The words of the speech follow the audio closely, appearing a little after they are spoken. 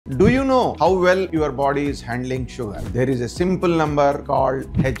Do you know how well your body is handling sugar? There is a simple number called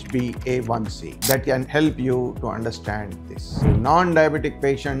HbA1c that can help you to understand this. In non-diabetic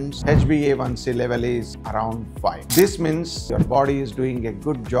patients, HbA1c level is around 5. This means your body is doing a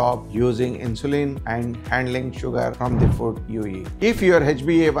good job using insulin and handling sugar from the food you eat. If your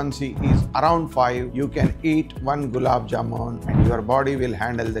HbA1c is around 5, you can eat one gulab jamun and your body will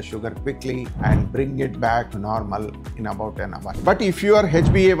handle the sugar quickly and bring it back to normal in about an hour. But if your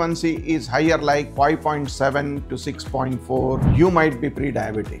HbA1c is higher like 5.7 to 6.4, you might be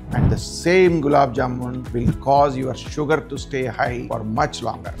pre-diabetic, and the same gulab jamun will cause your sugar to stay high for much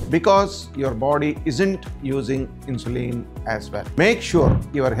longer because your body isn't using insulin as well. Make sure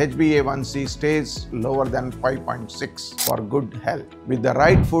your HbA1c stays lower than 5.6 for good health. With the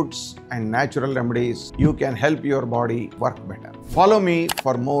right foods and natural remedies, you can help your body work better. Follow me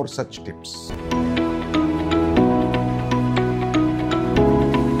for more such tips.